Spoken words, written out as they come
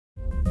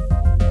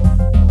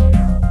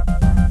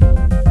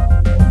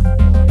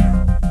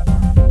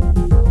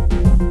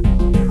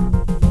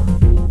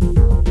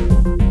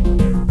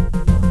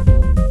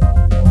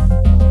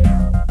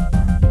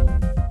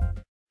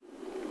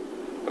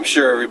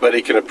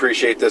everybody can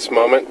appreciate this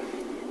moment.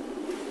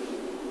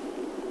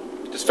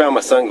 Just found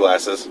my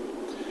sunglasses.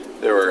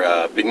 They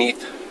were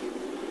beneath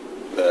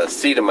the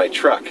seat of my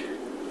truck.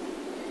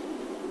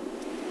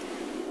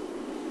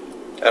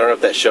 I don't know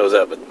if that shows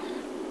up, but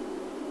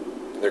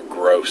they're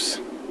gross.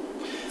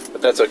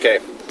 But that's okay.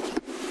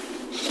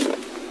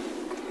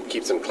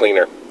 Keeps them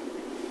cleaner.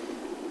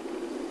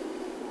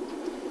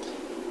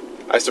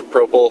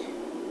 Isopropyl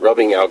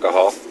rubbing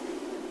alcohol.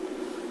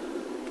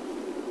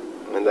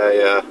 And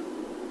I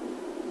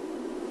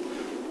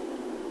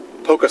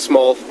poke a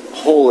small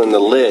hole in the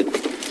lid,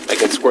 I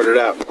can squirt it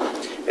out.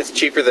 It's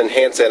cheaper than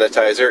hand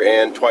sanitizer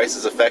and twice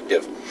as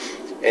effective.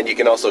 And you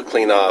can also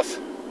clean off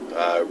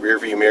rear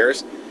view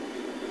mirrors,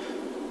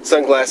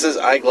 sunglasses,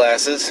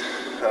 eyeglasses,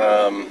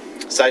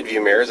 side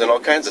view mirrors, and all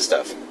kinds of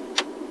stuff.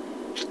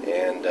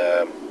 And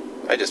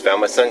I just found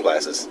my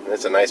sunglasses. And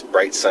it's a nice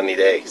bright sunny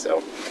day,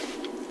 so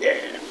yeah.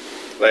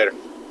 Later.